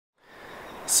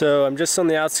So I'm just on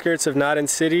the outskirts of Naryn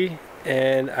city,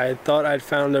 and I thought I'd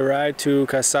found a ride to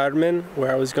Kyrgyzstan where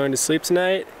I was going to sleep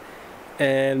tonight,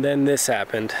 and then this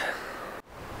happened.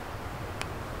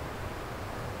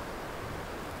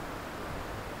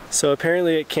 So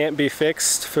apparently it can't be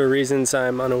fixed for reasons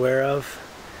I'm unaware of,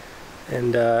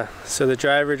 and so the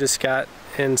driver just got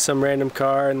in some random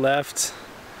car and left.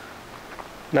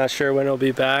 Not sure when he'll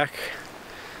be back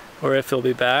or if he'll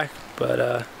be back,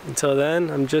 but until then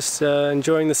I'm just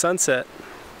enjoying the sunset.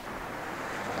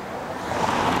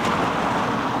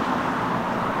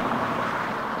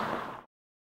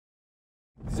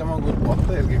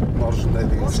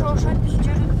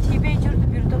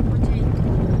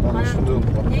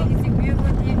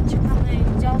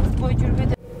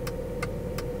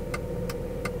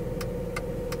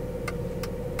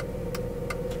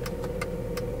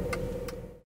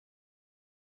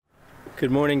 Good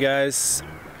morning, guys.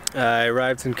 I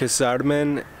arrived in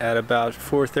Kyrgyzstan at about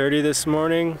 4:30 this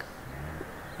morning.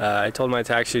 I told my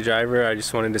taxi driver I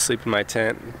just wanted to sleep in my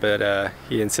tent, but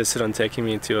he insisted on taking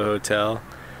me to a hotel.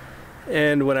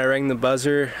 And when I rang the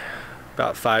buzzer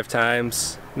about 5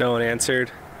 times, no one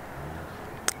answered.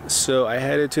 So I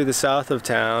headed to the south of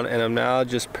town, and I'm now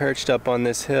just perched up on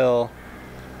this hill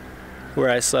where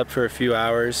I slept for a few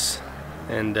hours.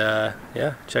 And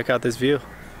yeah, check out this view.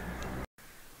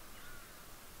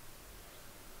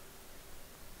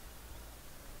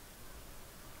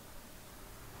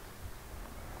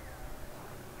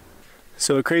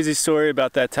 So a crazy story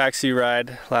about that taxi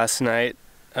ride last night.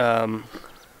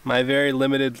 My very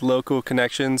limited local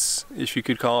connections, if you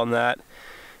could call them that,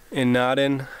 in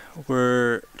Naryn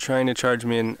were trying to charge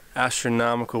me an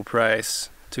astronomical price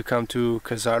to come to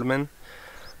Kyrgyzstan.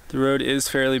 The road is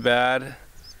fairly bad,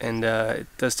 and it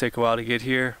does take a while to get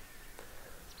here.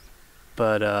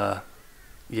 But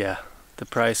yeah, the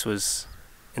price was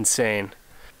insane.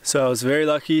 So I was very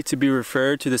lucky to be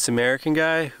referred to this American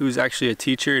guy who's actually a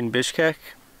teacher in Bishkek,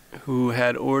 who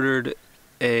had ordered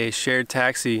a shared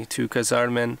taxi to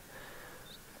Kyrgyzstan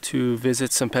to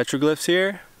visit some petroglyphs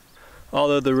here,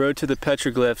 although the road to the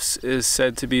petroglyphs is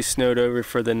said to be snowed over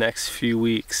for the next few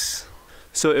weeks.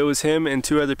 So it was him and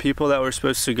 2 other people that were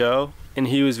supposed to go, and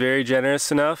he was very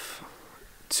generous enough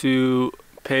to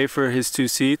pay for his 2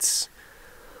 seats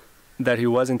that he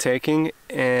wasn't taking,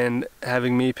 and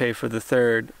having me pay for the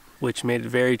 3rd, which made it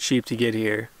very cheap to get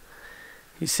here.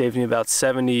 He saved me about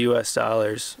 $70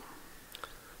 US,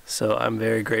 so I'm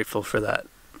very grateful for that.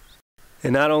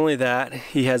 And not only that,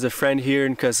 he has a friend here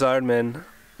in Kyrgyzstan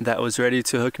that was ready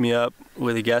to hook me up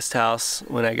with a guest house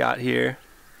when I got here,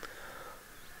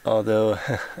 although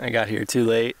I got here too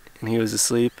late and he was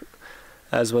asleep,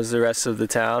 as was the rest of the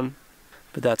town,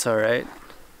 but that's alright.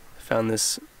 I found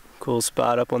this cool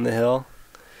spot up on the hill.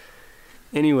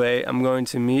 Anyway, I'm going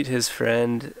to meet his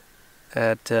friend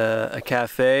at a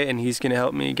cafe, and he's going to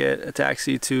help me get a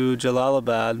taxi to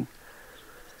Jalalabad,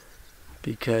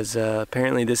 because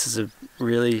apparently this is a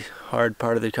really hard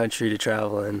part of the country to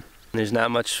travel in. There's not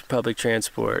much public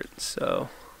transport, so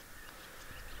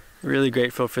really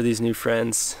grateful for these new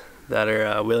friends that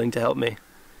are willing to help me.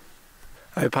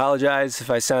 I apologize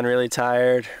if I sound really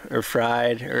tired or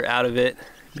fried or out of it,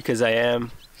 because I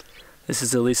am. This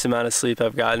is the least amount of sleep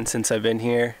I've gotten since I've been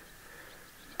here,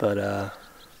 but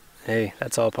hey,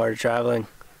 that's all part of traveling.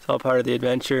 It's all part of the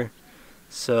adventure.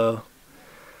 So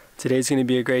today's gonna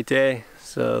be a great day,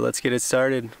 so let's get it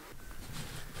started.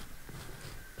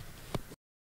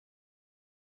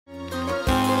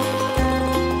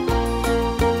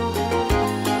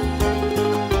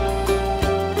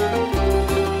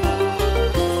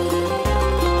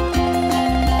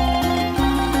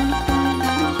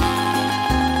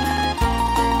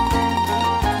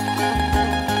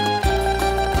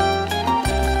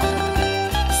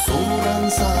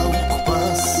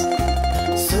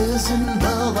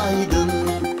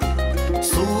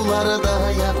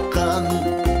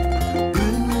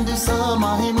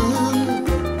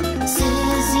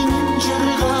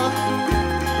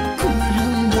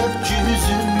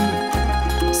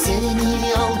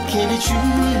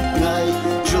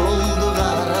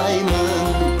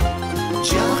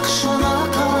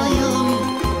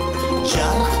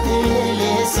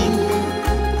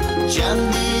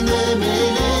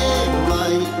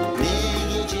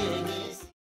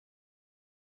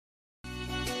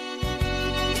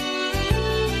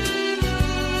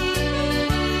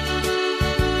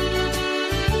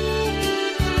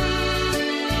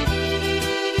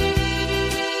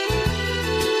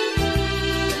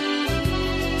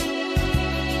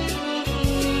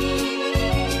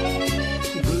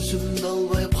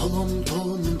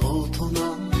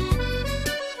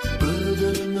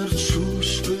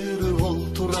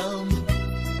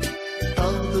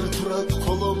 Turat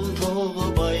kolum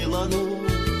toğu baylanu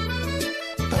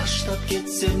Taştap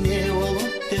getse ne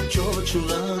olup dep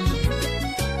çoçulan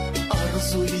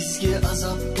Arzu bizge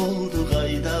azap boldu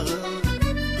gaydağı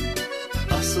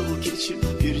Asıl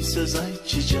keçip bir söz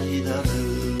aytçı jaydağı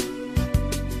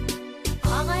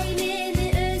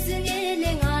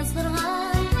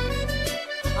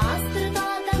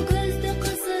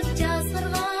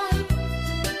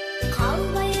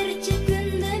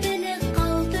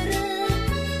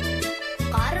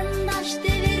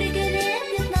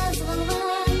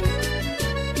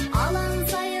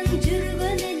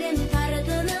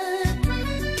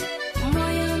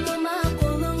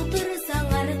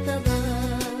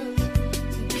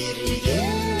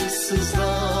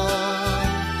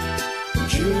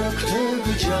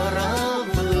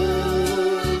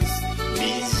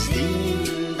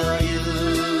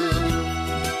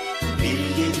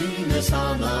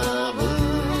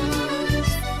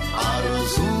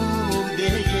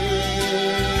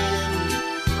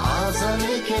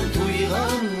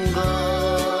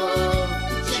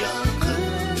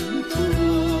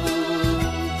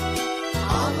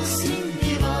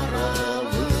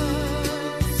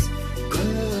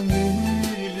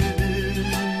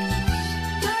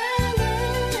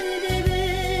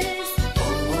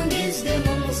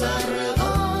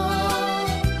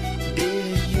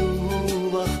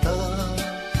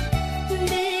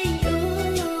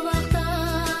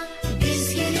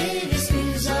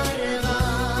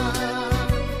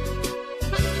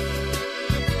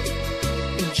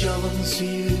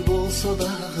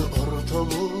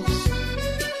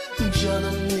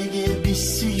Canım nege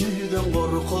biz süyüden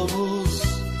korkobuz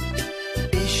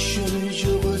Eş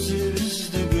yönücü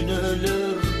gözümüzdü gün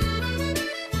ölür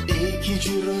İki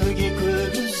cüröge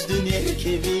köbüzdün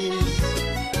erkemiz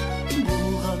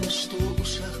Bulgamıştı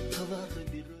uşaktalar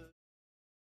bir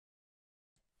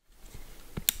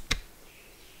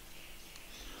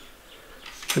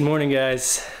Good morning,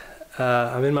 guys.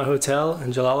 I'm in my hotel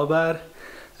in Jalalabad.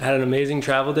 I had an amazing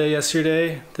travel day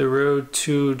yesterday. The road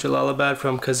to Jalalabad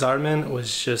from Kazarman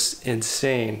was just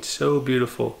insane, so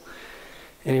beautiful.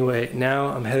 Anyway, now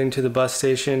I'm heading to the bus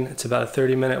station. It's about a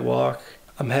 30-minute walk.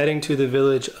 I'm heading to the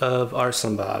village of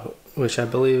Arslanbob, which I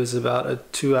believe is about a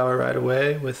 2-hour ride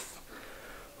away with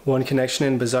one connection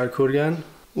in Bazar Kurgan.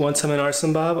 Once I'm in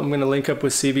Arslanbob, I'm gonna link up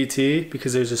with CBT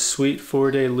because there's a sweet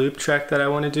 4-day loop track that I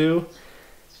wanna do.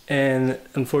 And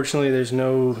unfortunately there's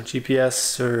no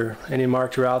GPS or any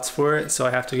marked routes for it, so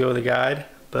I have to go with a guide,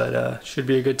 but should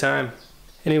be a good time.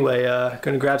 Anyway,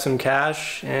 gonna grab some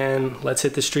cash and let's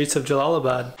hit the streets of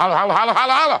Jalalabad.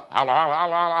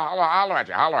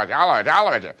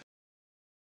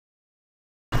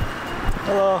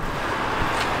 Hello.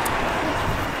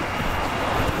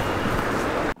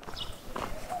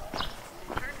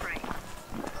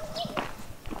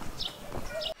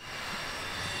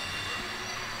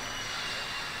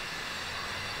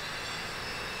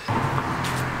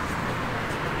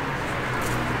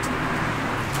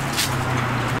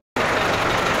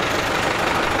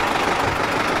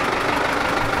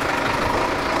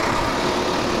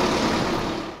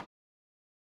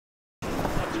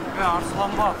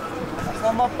 Arslanbob.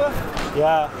 Arslanbob?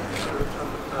 Yeah.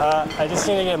 I just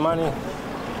need to get money.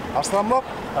 Arslanbob?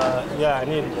 Yeah, I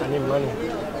need money.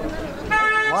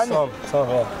 Money? Some,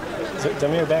 yeah. Tell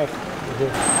me your bank.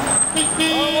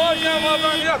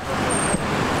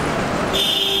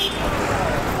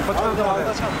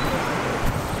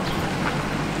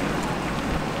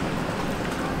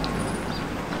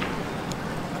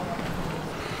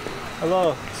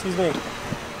 Hello, excuse me.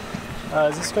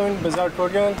 Is this going to Bazar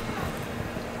Kurgan?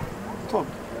 Top.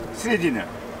 Средина.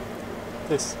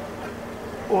 This.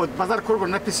 Вот, базар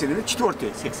Курган написано,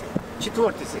 4-й секция.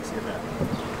 4-й секция, да.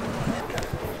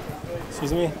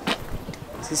 Excuse me.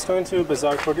 Is this going to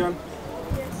Bazar Kurgan?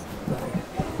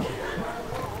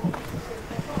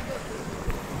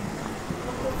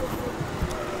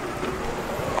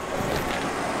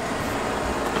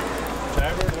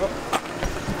 Driver, no?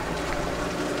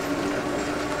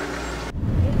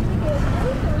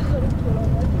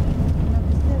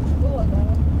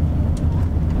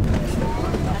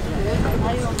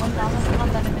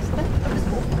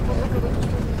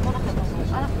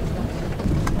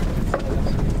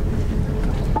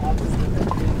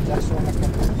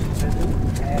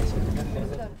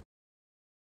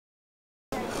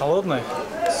 Холодный,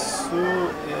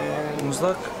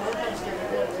 музлак,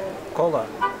 кола.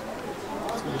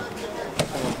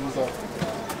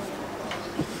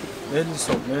 50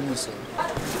 сом, 50 сом.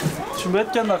 Түшүнбөй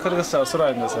эткенде кыргызча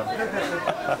сурайын десем.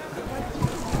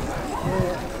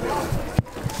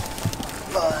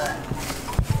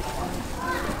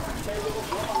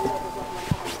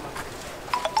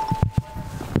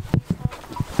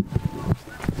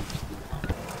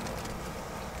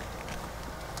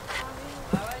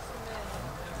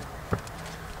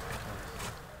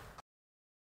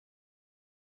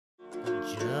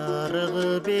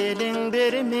 Jarığı belin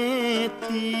vermettin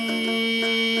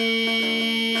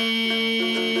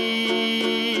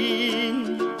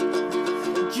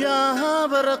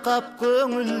Jabır kap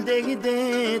köngüldeki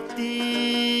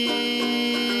dettin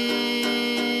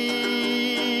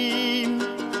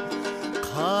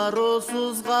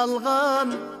Karosuz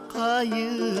kalgan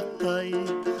kayıktay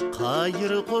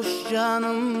Kayır koş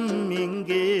canım men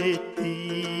gettim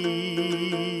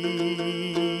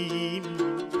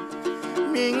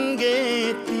Men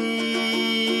gettim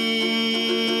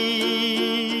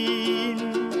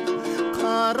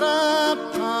Karab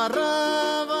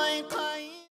karab ay kay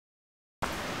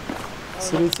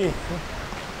CBT.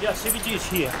 Yeah, CBT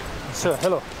is here. So,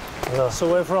 hello. So,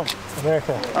 where from?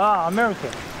 America. Ah, America.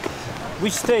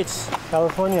 Which states?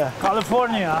 California.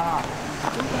 California. Ah.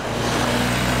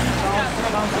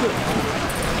 Sounds good.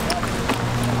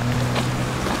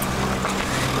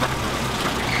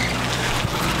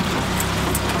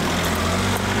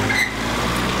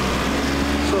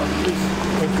 So, please.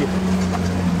 Thank you.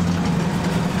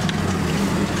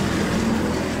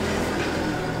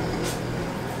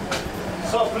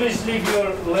 So, please leave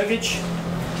your luggage.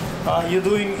 You're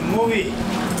doing movie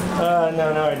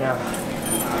No, right now.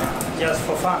 just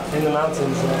for fun. In the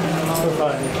mountains. It's for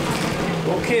fun.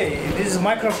 Okay, this is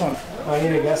microphone. I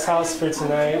need a guest house for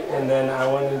tonight, and then I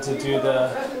wanted to do the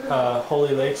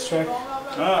Holy Lakes trek.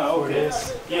 Ah, okay.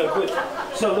 days. Yeah, good.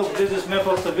 So look, this is map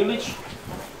of the village.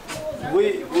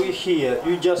 We here.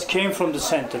 You just came from the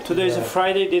center. Today is a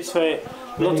Friday. That's why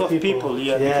a lot of people.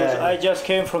 Yeah, because I just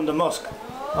came from the mosque.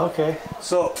 Okay.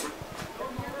 So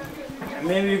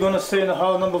maybe you're gonna stay in the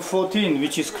house number 14,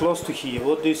 which is close to here.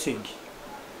 What do you think?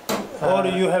 Or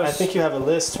you have? I think you have a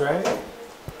list, right?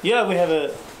 Yeah, we have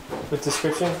a. With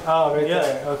description? Oh, right Yeah.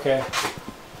 there. Okay.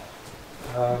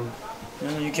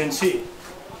 You can see.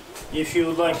 If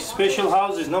you like special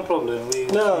houses, no problem.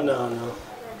 No.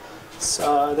 So,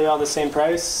 are they all the same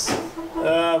price?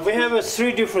 We have a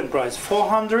 3 different price: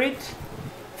 400,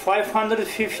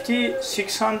 550,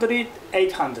 600,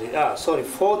 800. Ah, sorry,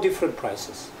 4 different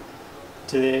prices.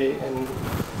 Do they, and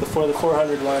before the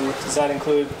 400 one, does that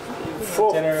include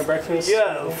dinner or breakfast?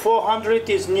 Yeah, 400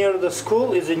 is near the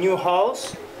school, is a new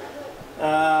house.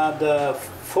 The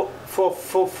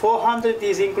for 400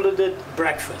 is included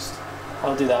breakfast.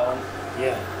 I'll do that one.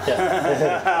 Yeah.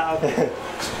 Yeah. Okay.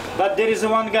 But there is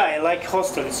one guy like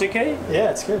hostel. It's okay.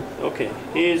 Yeah, it's good. Okay.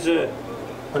 He's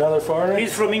Another foreigner?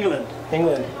 he's from England.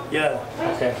 England. Yeah.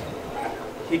 Okay.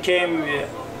 He came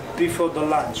before the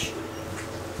lunch.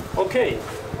 Okay.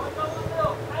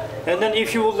 And then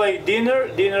if you would like dinner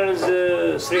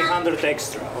is 300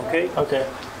 extra. Okay. Okay.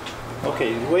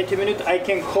 Okay. Wait a minute. I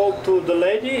can call to the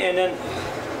lady and then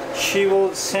she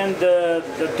will send the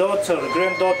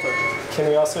granddaughter. Can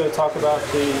we also talk about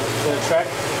the trek?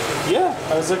 Yeah.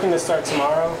 I was looking to start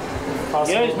tomorrow, if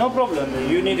possible. Yeah, it's no problem.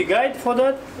 You need a guide for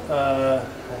that?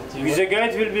 Do you With a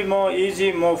guide will be more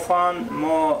easy, more fun,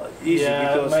 more easy.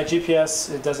 yeah, because my GPS,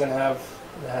 it doesn't have...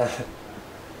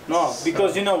 no,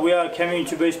 because you know we are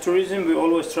community-based tourism. We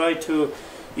always try to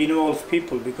involve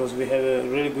people because we have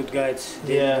really good guides.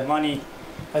 They Yeah. have money.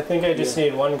 I think I just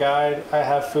need one guide. I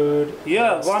have food.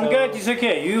 Yeah, and one still guide is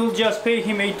okay. You'll just pay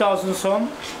him 8,000 son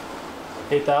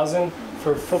 8,000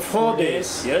 for for 4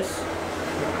 days. Yes,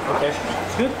 Okay.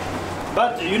 it's good.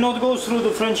 But you not go through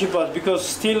the friendship path because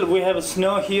still we have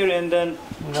snow here and then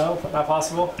No, not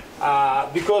possible.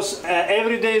 because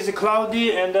every day is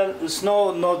cloudy and then the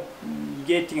snow not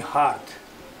getting hard,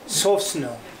 soft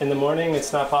snow. In the morning,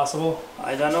 it's not possible.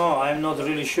 I don't know. I'm not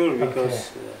really sure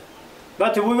because,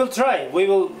 but we will try. We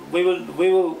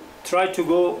will try to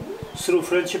go through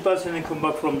Friendship Pass and then come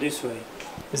back from this way.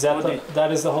 Is that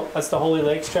that's the Holy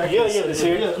Lakes track? Yeah, Is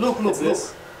here? yeah. Look.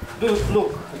 This?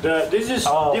 Look. This is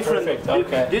different. Perfect.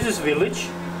 Okay. This is village.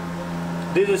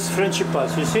 This is Friendship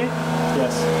Pass. You see?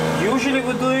 Yes. Usually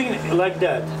we're doing like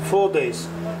that, 4 days.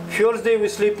 First day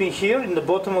we're sleeping here in the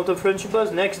bottom of the Friendship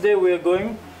Pass. Next day we are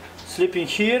going sleeping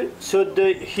here. Third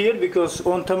day here because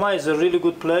Ontama is a really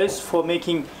good place for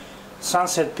making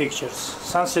sunset pictures,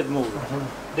 sunset movie.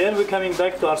 Then we're coming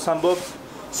back to Arslanbob,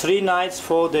 3 nights,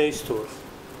 4 days tour.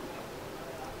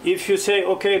 If you say,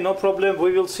 okay, no problem,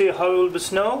 we will see how it will be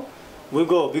snow, we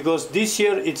go. Because this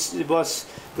year it was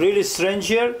really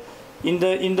strange year. In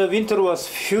the winter was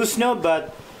few snow,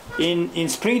 but in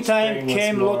springtime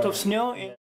came a lot of snow.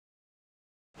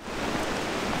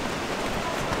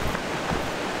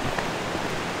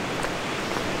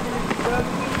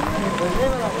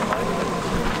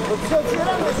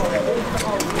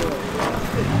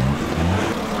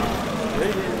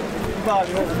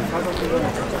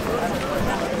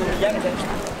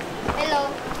 Hello.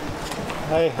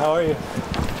 Hi, how are you?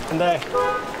 And I.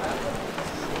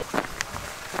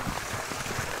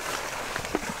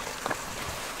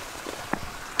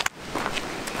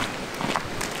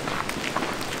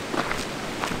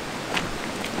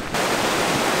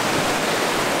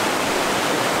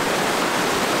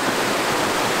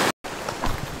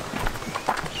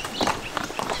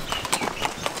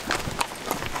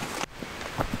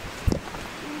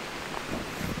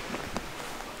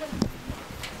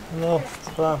 Hello,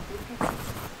 salam.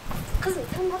 Kızım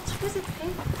sen bak çıkıyorsun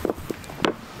tıkayım.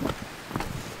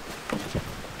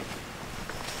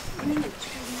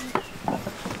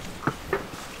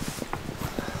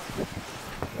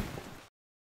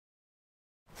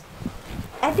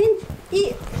 Один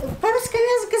и по-русски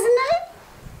язык знаю?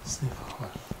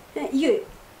 Юй,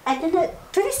 один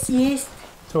турист есть.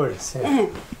 Tourist, yeah.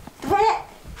 Твоя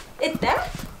это?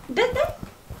 Да?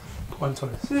 One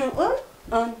tourist.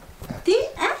 Он. Ты,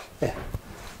 а? Yeah.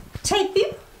 Чай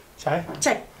пил? Chai?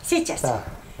 Чай, сейчас. Да.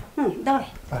 Давай.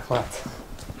 Ахват.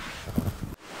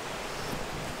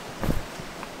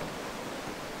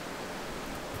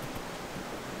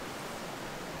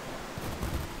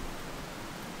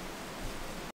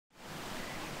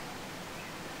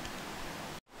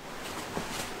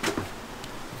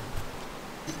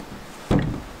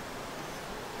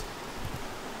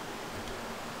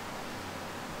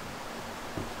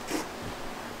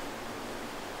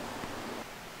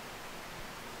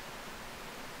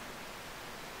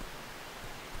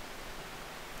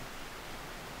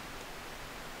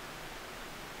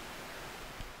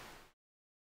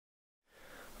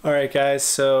 Alright guys,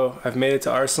 so I've made it to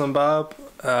Arslanbob.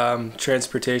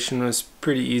 Transportation was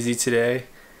pretty easy today,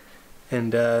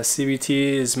 and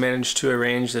CBT has managed to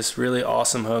arrange this really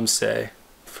awesome homestay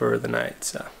for the night.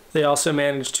 So they also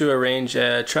managed to arrange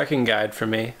a trekking guide for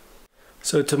me.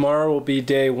 So tomorrow will be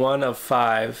day 1 of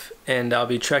 5, and I'll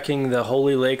be trekking the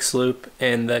Holy Lakes Loop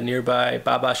in the nearby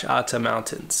Babash Ata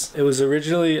Mountains. It was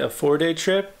originally a 4-day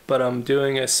trip, but I'm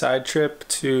doing a side trip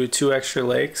to 2 extra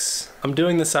lakes. I'm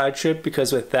doing the side trip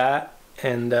because with that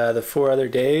and the 4 other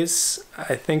days,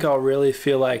 I think I'll really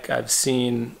feel like I've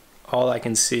seen all I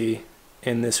can see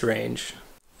in this range.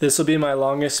 This will be my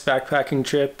longest backpacking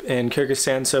trip in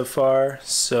Kyrgyzstan so far,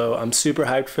 so I'm super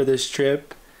hyped for this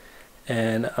trip.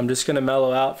 And I'm just going to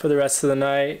mellow out for the rest of the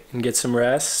night and get some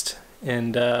rest.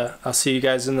 And I'll see you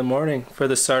guys in the morning for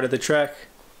the start of the trek.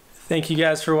 Thank you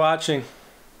guys for watching.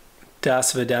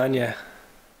 Das Vidanya.